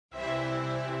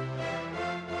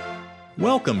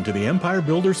Welcome to the Empire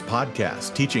Builders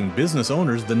Podcast, teaching business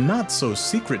owners the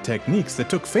not-so-secret techniques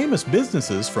that took famous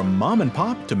businesses from mom and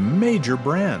pop to major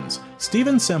brands.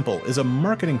 Stephen Semple is a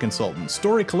marketing consultant,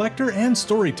 story collector, and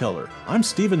storyteller. I'm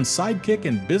Stephen's sidekick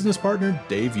and business partner,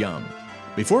 Dave Young.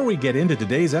 Before we get into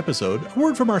today's episode, a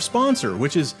word from our sponsor,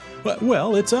 which is,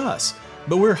 well, it's us.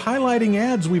 But we're highlighting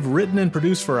ads we've written and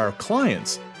produced for our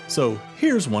clients. So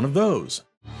here's one of those.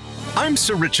 I'm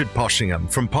Sir Richard Poshingham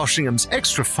from Poshingham's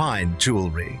Extra Fine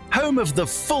Jewellery, home of the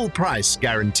full price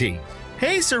guarantee.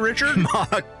 Hey, Sir Richard.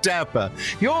 Mark Dapper,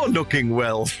 you're looking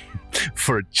well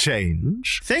for a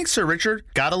change. Thanks, Sir Richard.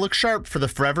 Gotta look sharp for the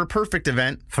Forever Perfect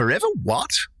event. Forever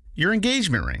what? Your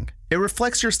engagement ring. It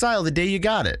reflects your style the day you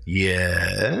got it.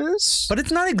 Yes. But it's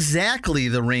not exactly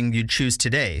the ring you'd choose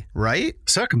today, right?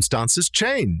 Circumstances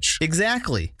change.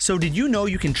 Exactly. So did you know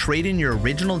you can trade in your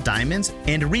original diamonds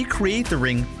and recreate the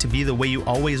ring to be the way you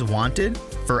always wanted?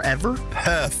 Forever?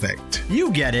 Perfect.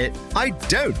 You get it. I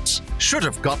don't. Should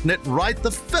have gotten it right the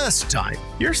first time.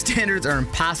 Your standards are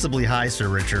impossibly high, Sir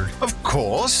Richard. Of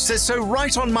course. Says so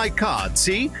right on my card,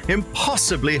 see?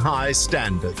 Impossibly high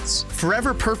standards.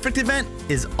 Forever Perfect event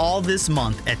is all this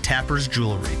month at Tapper's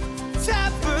Jewelry.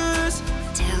 Tappers,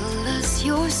 tell us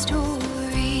your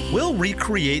story. We'll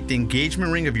recreate the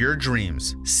engagement ring of your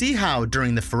dreams. See how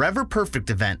during the Forever Perfect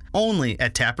event, only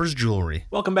at Tapper's Jewelry.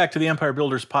 Welcome back to the Empire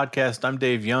Builders Podcast. I'm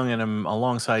Dave Young, and I'm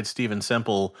alongside Stephen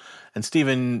Semple. And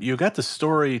Stephen, you got the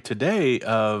story today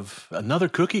of another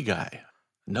cookie guy,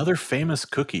 another famous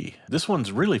cookie. This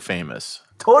one's really famous.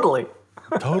 Totally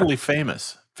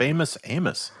famous. Famous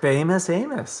Amos. Famous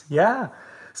Amos, yeah.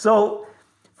 So,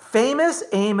 Famous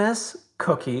Amos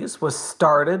Cookies was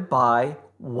started by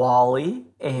Wally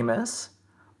Amos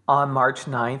on March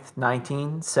 9th,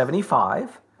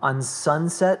 1975 on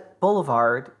Sunset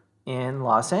Boulevard in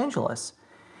Los Angeles.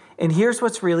 And here's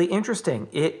what's really interesting.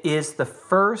 It was the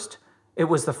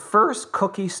first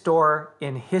cookie store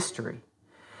in history.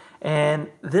 And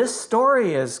this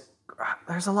story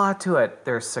there's a lot to it.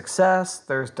 There's success,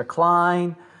 there's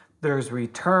decline, there's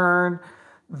return.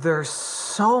 There's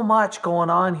so much going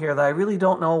on here that I really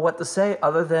don't know what to say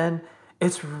other than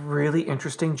it's a really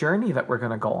interesting journey that we're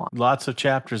going to go on. Lots of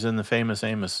chapters in the Famous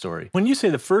Amos story. When you say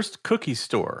the first cookie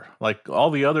store, like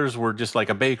all the others were just like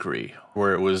a bakery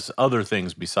where it was other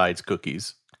things besides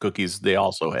cookies. Cookies they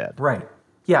also had. Right.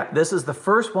 Yeah, this is the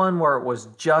first one where it was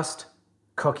just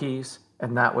cookies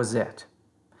and that was it.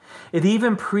 It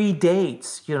even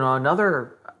predates,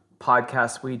 another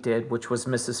podcast we did, which was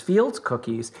Mrs. Fields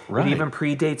Cookies. Right. It even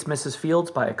predates Mrs. Fields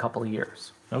by a couple of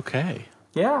years. Okay.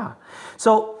 Yeah.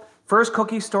 So, first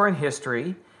cookie store in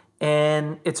history,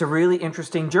 and it's a really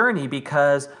interesting journey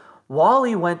because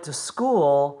Wally went to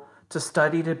school to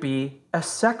study to be a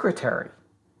secretary.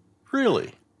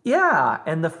 Really? Yeah,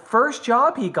 and the first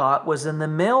job he got was in the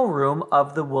mailroom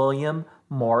of the William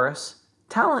Morris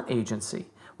Talent Agency,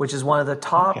 which is one of the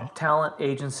top talent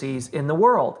agencies in the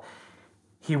world.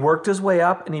 He worked his way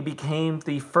up and he became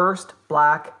the first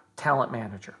black talent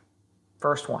manager.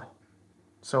 First one.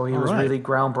 So he was really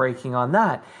groundbreaking on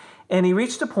that. And he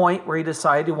reached a point where he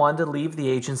decided he wanted to leave the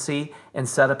agency and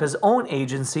set up his own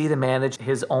agency to manage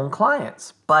his own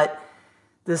clients. But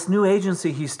this new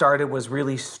agency he started was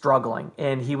really struggling.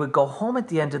 And he would go home at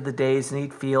the end of the days and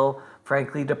he'd feel,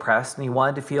 frankly, depressed. And he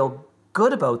wanted to feel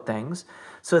good about things.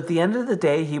 So at the end of the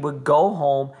day, he would go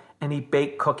home and he'd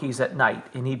bake cookies at night.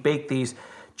 And he'd bake these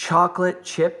chocolate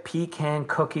chip pecan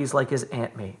cookies like his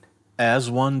aunt made. As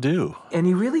one do. And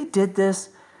he really did this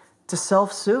to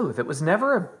self-soothe. It was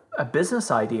never a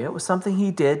business idea. It was something he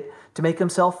did to make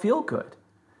himself feel good.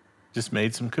 Just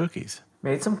made some cookies.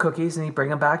 Made some cookies and he'd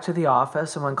bring them back to the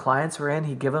office. And when clients were in,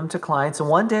 he'd give them to clients. And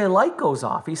one day a light goes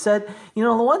off. He said, the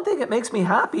one thing that makes me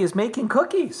happy is making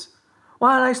cookies.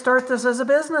 Why don't I start this as a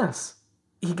business?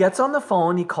 He gets on the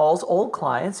phone, he calls old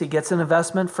clients, he gets an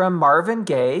investment from Marvin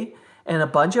Gaye and a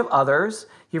bunch of others.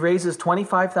 He raises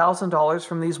 $25,000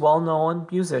 from these well-known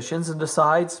musicians and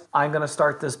decides, I'm going to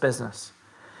start this business.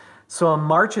 So in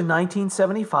March of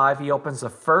 1975, he opens the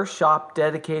first shop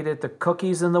dedicated to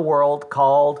cookies in the world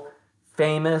called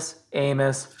Famous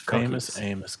Amos Cookies. Famous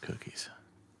Amos Cookies.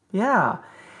 Yeah.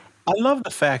 I love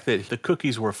the fact that the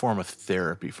cookies were a form of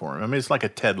therapy for him. I mean, it's like a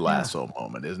Ted Lasso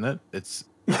moment, isn't it? It's...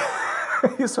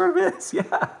 It sort of is,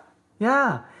 yeah.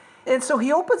 Yeah. And so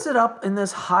he opens it up in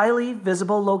this highly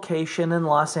visible location in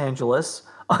Los Angeles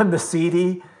on the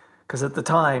seedy, because at the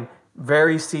time,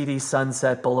 very seedy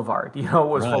Sunset Boulevard. It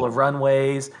was full of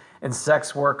runways and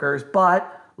sex workers, but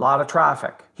a lot of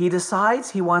traffic. He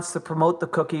decides he wants to promote the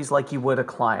cookies like he would a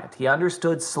client. He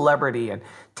understood celebrity and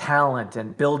talent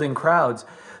and building crowds.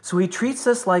 So he treats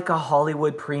this like a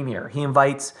Hollywood premiere. He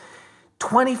invites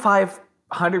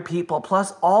 2,500 people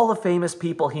plus all the famous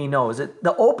people he knows.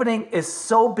 The opening is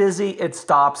so busy, it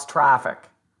stops traffic.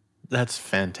 That's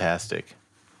fantastic.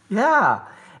 Yeah.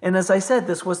 And as I said,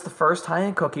 this was the first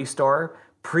high-end cookie store,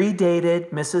 predated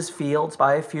Mrs. Fields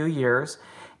by a few years.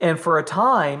 And for a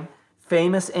time,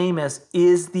 Famous Amos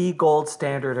is the gold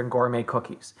standard in gourmet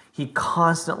cookies. He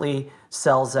constantly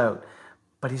sells out,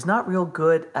 but he's not real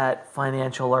good at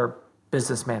financial or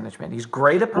business management. He's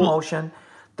great at promotion.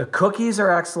 The cookies are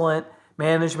excellent.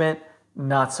 Management,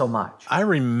 not so much. I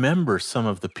remember some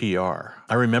of the PR.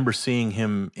 I remember seeing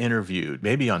him interviewed,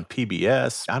 maybe on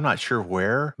PBS. I'm not sure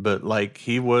where, but like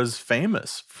he was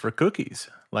famous for cookies.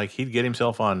 Like he'd get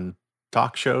himself on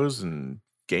talk shows and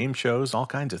game shows, all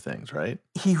kinds of things, right?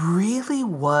 He really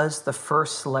was the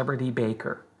first celebrity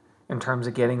baker in terms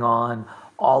of getting on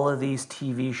all of these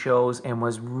TV shows and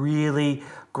was really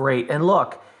great. And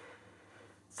look,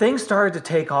 things started to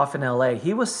take off in LA.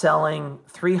 He was selling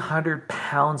 300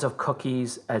 pounds of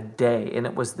cookies a day, and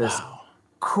it was this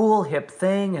cool, hip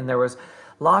thing, and there was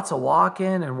lots of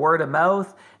walk-in and word of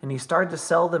mouth, and he started to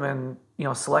sell them in,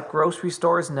 select grocery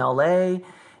stores in LA,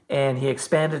 and he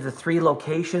expanded to 3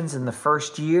 locations in the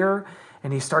first year,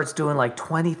 and he starts doing like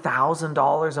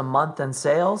 $20,000 a month in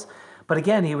sales. But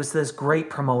again, he was this great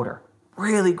promoter,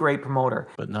 really great promoter.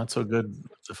 But not so good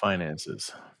with the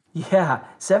finances. Yeah,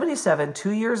 77,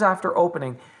 2 years after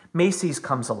opening, Macy's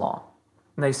comes along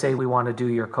and they say, we want to do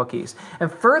your cookies.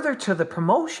 And further to the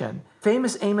promotion,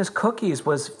 Famous Amos Cookies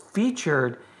was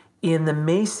featured in the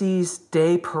Macy's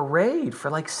Day Parade for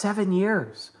like 7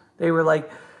 years. They were like,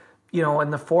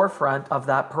 in the forefront of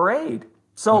that parade.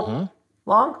 So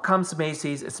along comes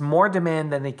Macy's. It's more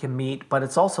demand than they can meet, but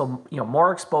it's also,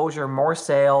 more exposure, more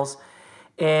sales.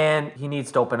 And he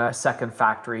needs to open a second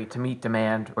factory to meet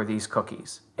demand for these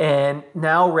cookies. And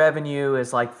now revenue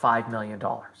is like $5 million.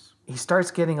 He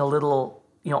starts getting a little,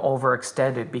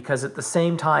 overextended because at the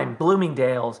same time,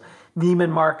 Bloomingdale's,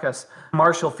 Neiman Marcus,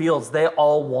 Marshall Fields, they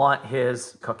all want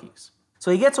his cookies.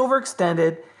 So he gets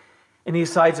overextended and he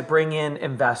decides to bring in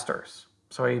investors.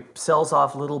 So he sells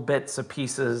off little bits of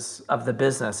pieces of the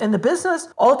business. And the business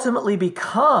ultimately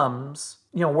becomes,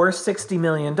 worth $60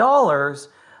 million.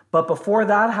 But before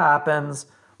that happens,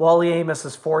 Wally Amos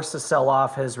is forced to sell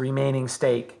off his remaining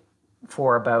stake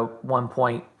for about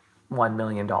 $1.1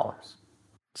 million.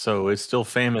 So it's still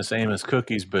Famous Amos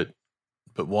Cookies, but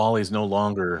Wally's no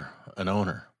longer an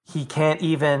owner. He can't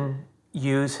even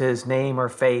use his name or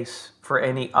face for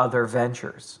any other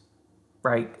ventures,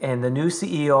 right? And the new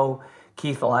CEO,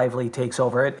 Keith Lively, takes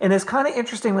over it. And it's kind of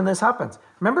interesting when this happens.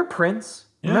 Remember Prince?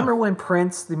 Yeah. Remember when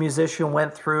Prince, the musician,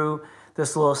 went through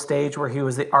this little stage where he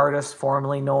was the artist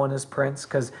formerly known as Prince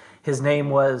because his name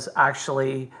was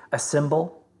actually a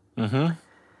symbol? Mm-hmm.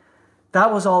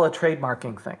 That was all a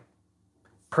trademarking thing.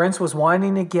 Prince was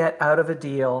wanting to get out of a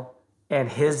deal,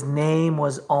 and his name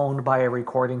was owned by a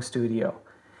recording studio.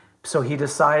 So he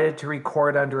decided to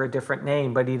record under a different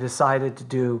name, but he decided to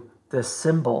do this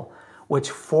symbol, which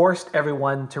forced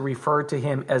everyone to refer to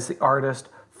him as the artist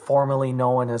formerly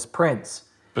known as Prince.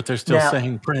 But they're still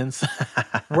saying Prince.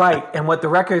 Right. And what the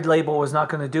record label was not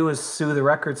going to do is sue the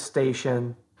record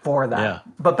station for that. Yeah.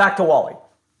 But back to Wally.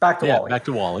 Back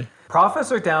to Wally.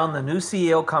 Profits are down. The new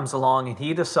CEO comes along and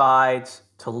he decides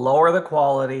to lower the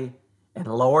quality and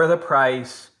lower the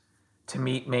price to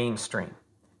meet mainstream.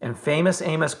 And Famous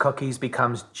Amos Cookies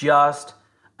becomes just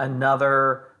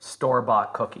another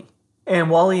store-bought cookie. And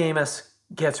Wally Amos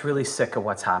gets really sick of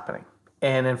what's happening.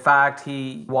 And in fact,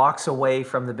 he walks away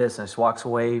from the business, walks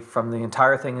away from the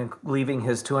entire thing, leaving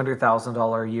his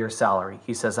 $200,000 a year salary.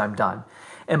 He says, I'm done.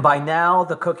 And by now,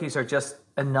 the cookies are just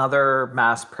another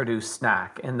mass-produced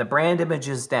snack, and the brand image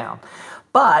is down.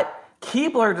 But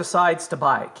Keebler decides to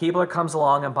buy it. Keebler comes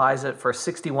along and buys it for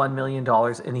 $61 million,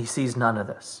 and he sees none of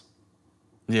this.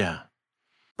 Yeah.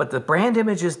 But the brand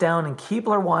image is down, and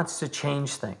Keebler wants to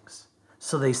change things.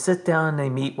 So they sit down and they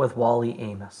meet with Wally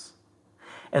Amos.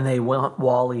 And they want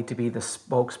Wally to be the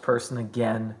spokesperson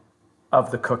again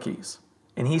of the cookies.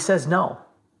 And he says no.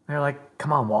 They're like,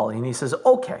 come on, Wally. And he says,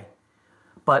 okay,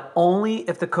 but only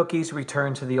if the cookies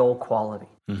return to the old quality.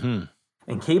 Mm-hmm.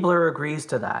 And Keebler agrees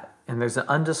to that. And there's an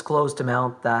undisclosed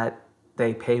amount that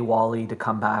they pay Wally to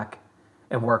come back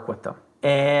and work with them.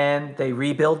 And they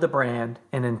rebuild the brand.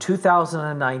 And in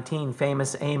 2019,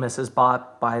 Famous Amos is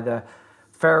bought by the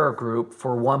Farrer Group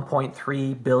for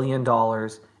 $1.3 billion.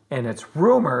 And it's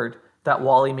rumored that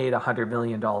Wally made $100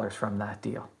 million from that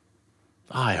deal.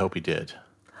 I hope he did.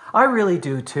 I really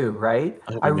do too, right?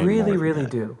 I really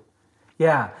do.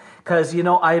 Yeah, because,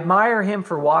 I admire him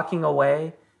for walking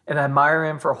away and I admire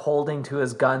him for holding to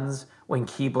his guns when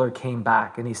Keebler came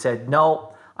back. And he said,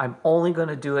 no, I'm only going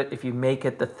to do it if you make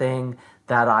it the thing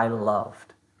that I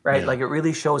loved, right? Yeah. Like it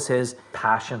really shows his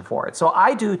passion for it. So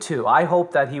I do too. I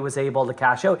hope that he was able to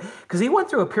cash out because he went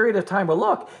through a period of time where,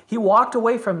 look, he walked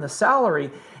away from the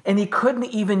salary and he couldn't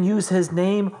even use his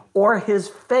name or his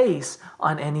face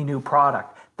on any new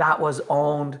product. That was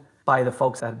owned by the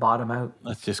folks that bought him out.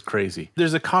 That's just crazy.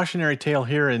 There's a cautionary tale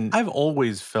here, and I've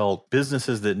always felt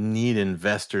businesses that need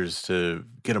investors to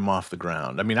get them off the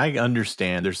ground. I mean, I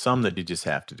understand there's some that you just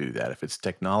have to do that. If it's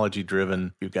technology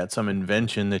driven, you've got some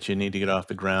invention that you need to get off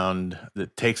the ground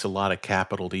that takes a lot of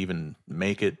capital to even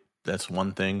make it. That's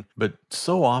one thing. But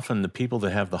so often the people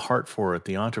that have the heart for it,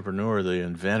 the entrepreneur, the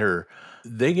inventor,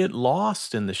 they get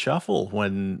lost in the shuffle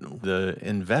when the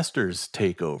investors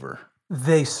take over.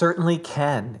 They certainly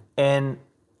can. And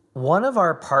one of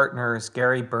our partners,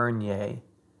 Gary Bernier,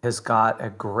 has got a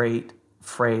great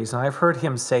phrase. And I've heard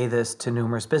him say this to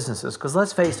numerous businesses, because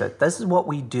let's face it, this is what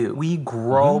we do. We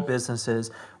grow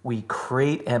businesses, we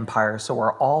create empires, so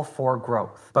we're all for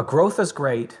growth. But growth is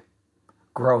great,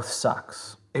 growth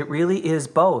sucks. It really is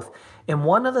both. And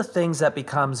one of the things that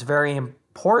becomes very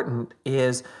important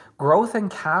is growth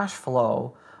and cash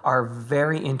flow are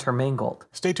very intermingled.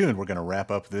 Stay tuned. We're going to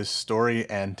wrap up this story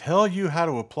and tell you how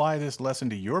to apply this lesson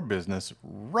to your business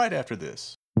right after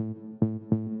this.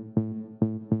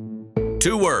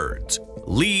 2 words: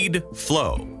 lead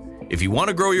flow. If you want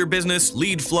to grow your business,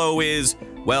 lead flow is,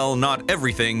 well, not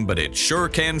everything, but it sure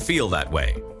can feel that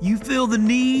way. You feel the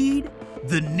need?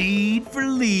 The need for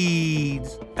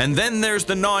leads. And then there's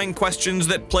the gnawing questions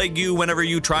that plague you whenever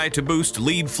you try to boost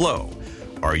lead flow.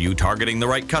 Are you targeting the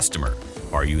right customer?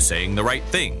 Are you saying the right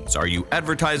things? Are you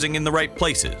advertising in the right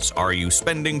places? Are you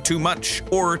spending too much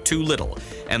or too little?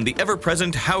 And the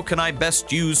ever-present, how can I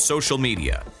best use social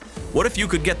media? What if you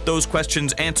could get those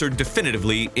questions answered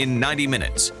definitively in 90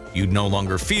 minutes? You'd no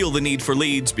longer feel the need for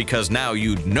leads because now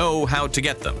you'd know how to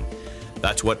get them.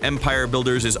 That's what Empire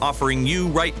Builders is offering you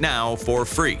right now for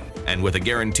free and with a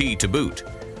guarantee to boot.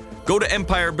 Go to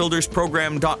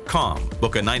empirebuildersprogram.com,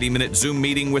 book a 90-minute Zoom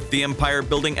meeting with the empire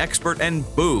building expert, and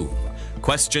boom.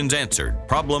 Questions answered,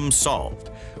 problems solved.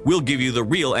 We'll give you the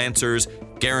real answers,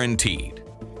 guaranteed.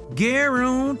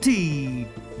 Guaranteed.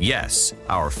 Yes,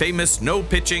 our famous no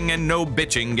pitching and no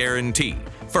bitching guarantee.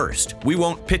 First, we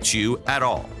won't pitch you at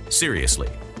all. Seriously.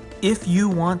 If you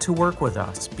want to work with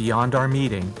us beyond our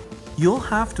meeting, you'll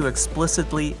have to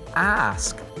explicitly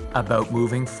ask about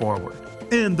moving forward.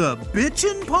 And the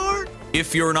bitchin' part?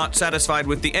 If you're not satisfied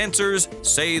with the answers,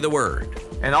 say the word.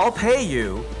 And I'll pay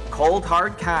you cold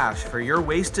hard cash for your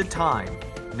wasted time.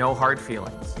 No hard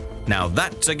feelings. Now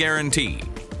that's a guarantee.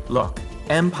 Look,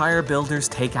 Empire Builders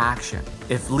take action.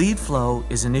 If lead flow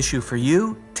is an issue for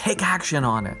you, take action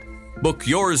on it. Book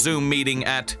your Zoom meeting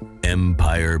at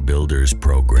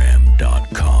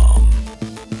empirebuildersprogram.com.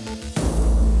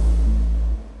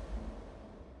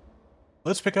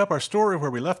 Let's pick up our story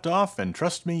where we left off, and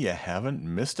trust me, you haven't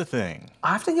missed a thing.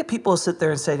 I often get people to sit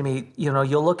there and say to me,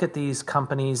 you'll look at these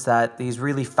companies these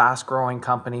really fast-growing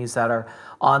companies that are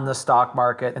on the stock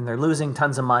market and they're losing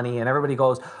tons of money, and everybody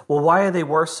goes, well, why are they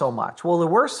worth so much? Well, they're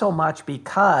worth so much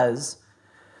because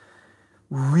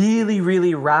really,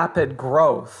 really rapid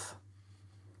growth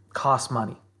costs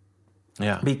money.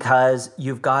 Yeah. Because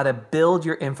you've got to build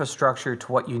your infrastructure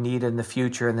to what you need in the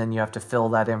future, and then you have to fill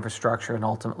that infrastructure, and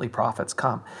ultimately profits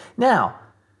come. Now,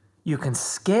 you can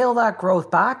scale that growth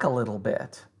back a little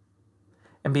bit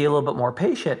and be a little bit more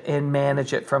patient and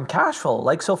manage it from cash flow.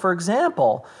 So for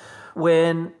example,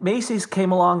 when Macy's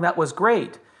came along, that was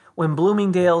great. When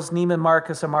Bloomingdale's, Neiman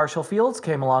Marcus, and Marshall Fields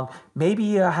came along, maybe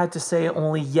you had to say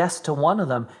only yes to one of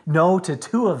them, no to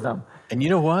 2 of them. And you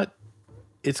know what?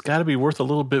 It's got to be worth a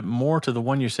little bit more to the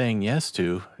one you're saying yes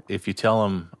to if you tell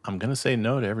them, I'm going to say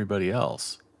no to everybody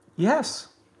else. Yes.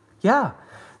 Yeah.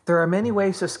 There are many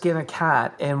ways to skin a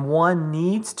cat, and one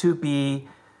needs to be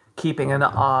keeping an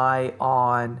eye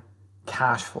on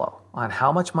cash flow, on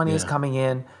how much money is coming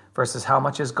in versus how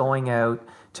much is going out,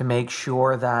 to make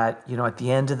sure that, at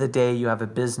the end of the day, you have a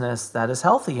business that is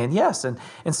healthy. And yes, and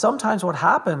sometimes what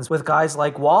happens with guys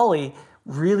like Wally,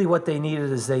 really what they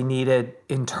needed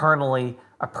internally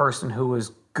a person who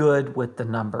was good with the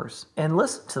numbers and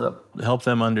listen to them. Help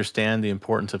them understand the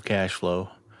importance of cash flow,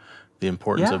 the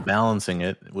importance of balancing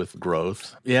it with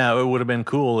growth. Yeah, it would have been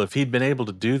cool if he'd been able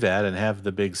to do that and have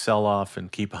the big sell-off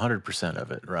and keep 100%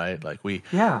 of it, right? Like we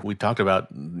talked about,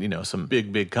 some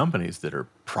big companies that are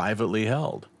privately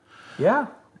held. Yeah.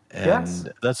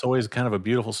 And that's always kind of a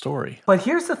beautiful story. But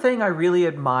here's the thing I really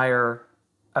admire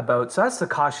about, so that's the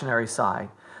cautionary side.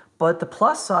 But the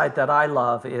plus side that I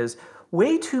love is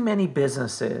way too many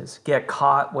businesses get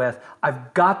caught with,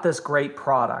 I've got this great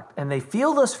product, and they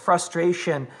feel this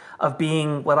frustration of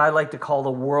being what I like to call the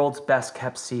world's best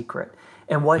kept secret.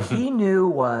 And what he knew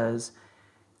was,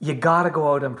 you got to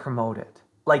go out and promote it.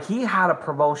 Like, he had a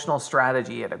promotional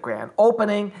strategy at a grand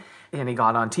opening, and he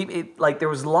got on TV. Like, there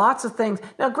was lots of things.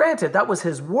 Now, granted, that was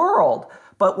his world,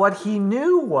 but what he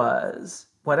knew was,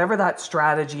 whatever that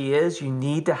strategy is, you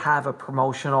need to have a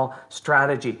promotional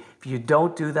strategy. If you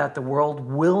don't do that, the world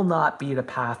will not be the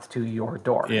path to your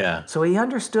door. Yeah. So he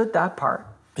understood that part.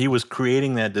 He was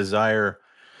creating that desire,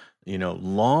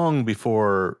 long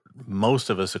before most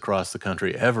of us across the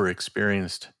country ever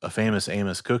experienced a famous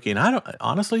Amos cookie. And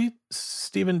honestly,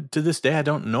 Stephen, to this day, I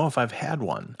don't know if I've had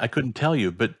one. I couldn't tell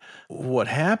you. But what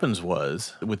happens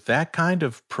was, with that kind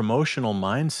of promotional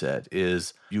mindset,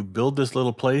 is you build this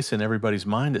little place in everybody's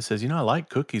mind that says, I like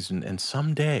cookies, and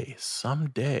someday,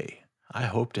 I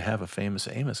hope to have a famous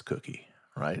Amos cookie,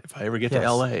 right? If I ever get to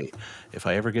LA, if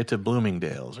I ever get to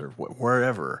Bloomingdale's or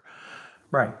wherever.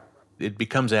 Right. It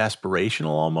becomes aspirational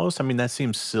almost. I mean, that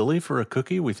seems silly for a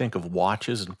cookie. We think of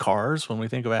watches and cars when we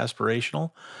think of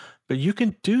aspirational, but you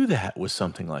can do that with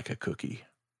something like a cookie.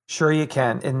 Sure you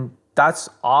can. And that's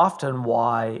often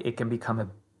why it can become a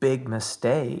big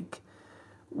mistake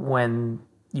when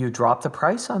you drop the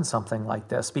price on something like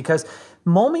this. Because the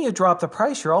moment you drop the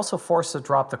price, you're also forced to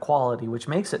drop the quality, which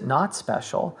makes it not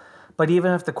special. But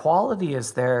even if the quality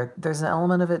is there, there's an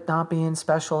element of it not being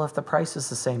special if the price is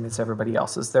the same as everybody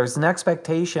else's. There's an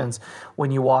expectations when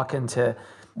you walk into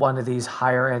one of these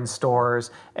higher end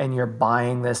stores and you're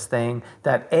buying this thing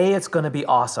that A, it's going to be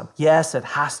awesome. Yes, it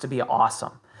has to be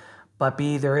awesome. But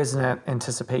B, there is an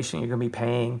anticipation you're going to be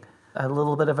paying a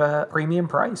little bit of a premium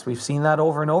price. We've seen that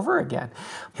over and over again.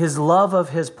 His love of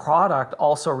his product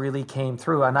also really came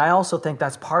through. And I also think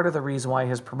that's part of the reason why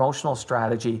his promotional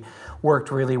strategy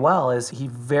worked really well, is he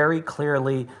very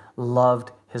clearly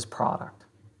loved his product.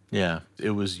 Yeah,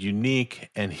 it was unique,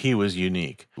 and he was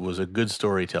unique. He was a good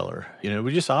storyteller. It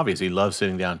was just obvious he loved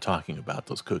sitting down talking about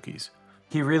those cookies.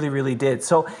 He really, really did.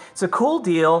 So it's a cool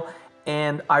deal,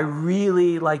 and I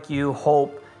really, like you,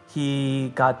 hope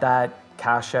he got that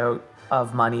cash out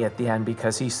of money at the end,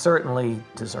 because he certainly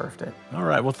deserved it. All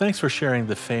right. Well, thanks for sharing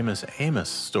the famous Amos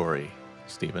story,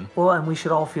 Stephen. Well, and we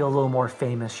should all feel a little more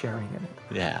famous sharing in it.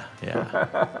 Yeah.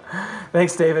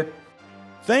 Thanks, David.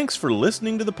 Thanks for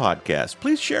listening to the podcast.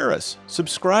 Please share us,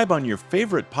 subscribe on your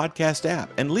favorite podcast app,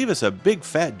 and leave us a big,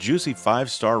 fat, juicy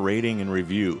 5-star rating and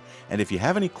review. And if you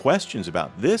have any questions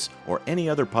about this or any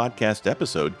other podcast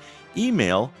episode,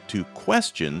 email to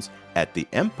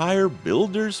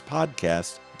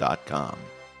questions@theempirebuilderspodcast.com.